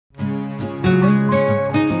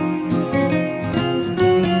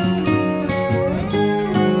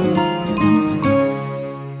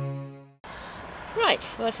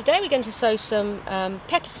Well, today we're going to sow some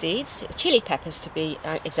pepper seeds, chili peppers to be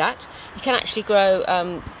exact. You can actually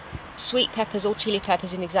grow sweet peppers or chili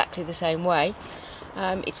peppers in exactly the same way.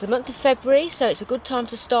 It's the month of February, so it's a good time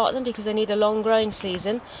to start them because they need a long growing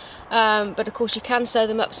season. But of course you can sow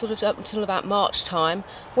them up until about March time.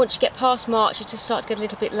 Once you get past March, it just starts to get a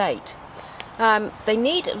little bit late. They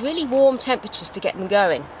need really warm temperatures to get them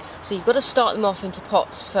going. So you've got to start them off into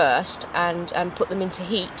pots first and put them into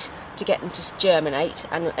heat to get them to germinate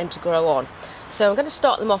and to grow on. So I'm going to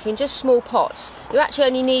start them off in just small pots. You actually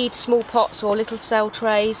only need small pots or little cell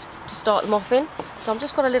trays to start them off in. So I've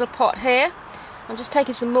just got a little pot here. I'm just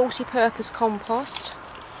taking some multi-purpose compost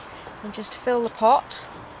and just fill the pot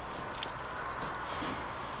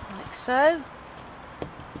like so.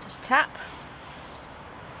 Just tap.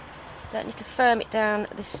 Don't need to firm it down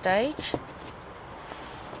at this stage.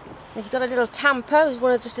 If you've got a little tamper,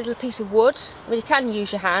 just a little piece of wood, I mean you can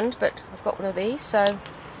use your hand, but I've got one of these, so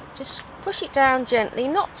just push it down gently,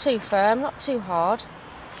 not too firm, not too hard,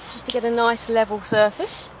 just to get a nice level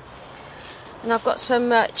surface. And I've got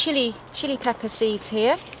some chili pepper seeds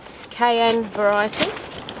here, cayenne variety,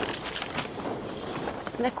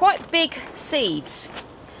 and they're quite big seeds,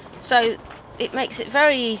 so it makes it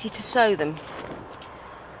very easy to sow them.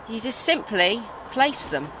 You just simply place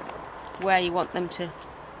them where you want them to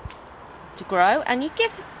grow, and you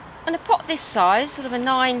give, in a pot this size, sort of a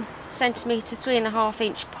 9 centimetre, 3.5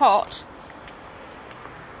 inch pot,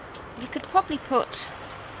 you could probably put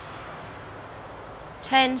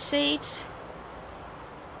 10 seeds,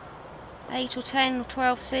 8 or 10 or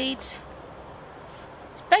 12 seeds.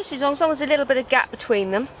 It's basically as long as there's a little bit of gap between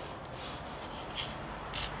them.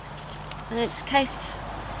 And it's a case of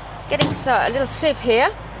getting a little sieve here.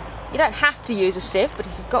 You don't have to use a sieve, but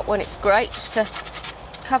if you've got one it's great, just to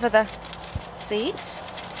cover the seeds.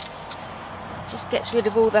 Just gets rid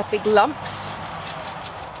of all the big lumps.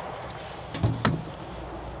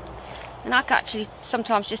 And I can actually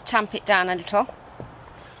sometimes just tamp it down a little.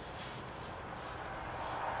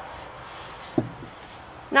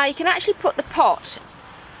 Now you can actually put the pot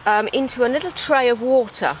into a little tray of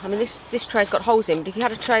water. I mean this tray's got holes in, but if you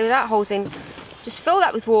had a tray without holes in, just fill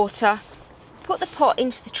that with water. Put the pot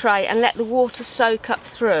into the tray and let the water soak up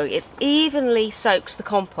through. It evenly soaks the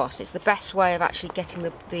compost. It's the best way of actually getting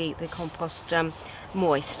the compost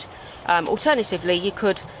moist. Alternatively, you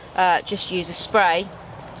could just use a spray.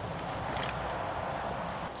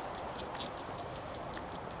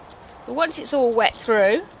 But once it's all wet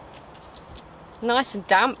through, nice and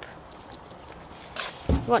damp,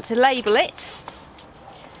 you want to label it,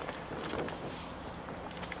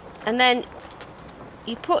 and then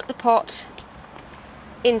you put the pot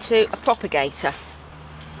into a propagator.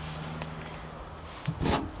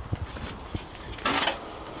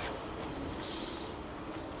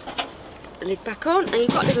 The lid back on, and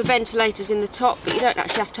you've got little ventilators in the top, but you don't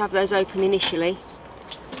actually have to have those open initially.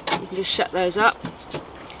 You can just shut those up,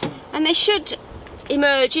 and they should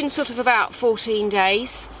emerge in sort of about 14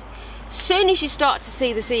 days. As soon as you start to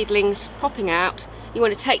see the seedlings popping out, you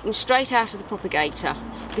want to take them straight out of the propagator,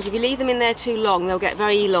 because if you leave them in there too long they'll get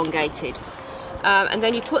very elongated. And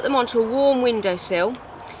then you put them onto a warm windowsill.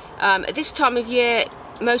 At this time of year,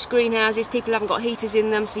 most greenhouses, people haven't got heaters in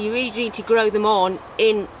them, so you really do need to grow them on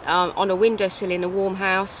a windowsill in a warm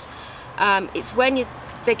house. It's when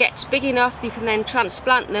they get big enough you can then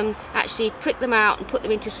transplant them, actually prick them out and put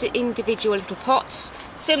them into individual little pots,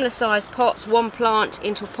 similar sized pots, one plant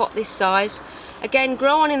into a pot this size. Again,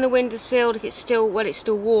 grow on in the windowsill if it's still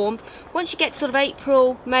warm. Once you get sort of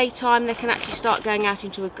April, May time, they can actually start going out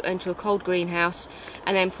into a cold greenhouse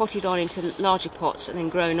and then potted on into larger pots and then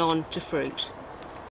grown on to fruit.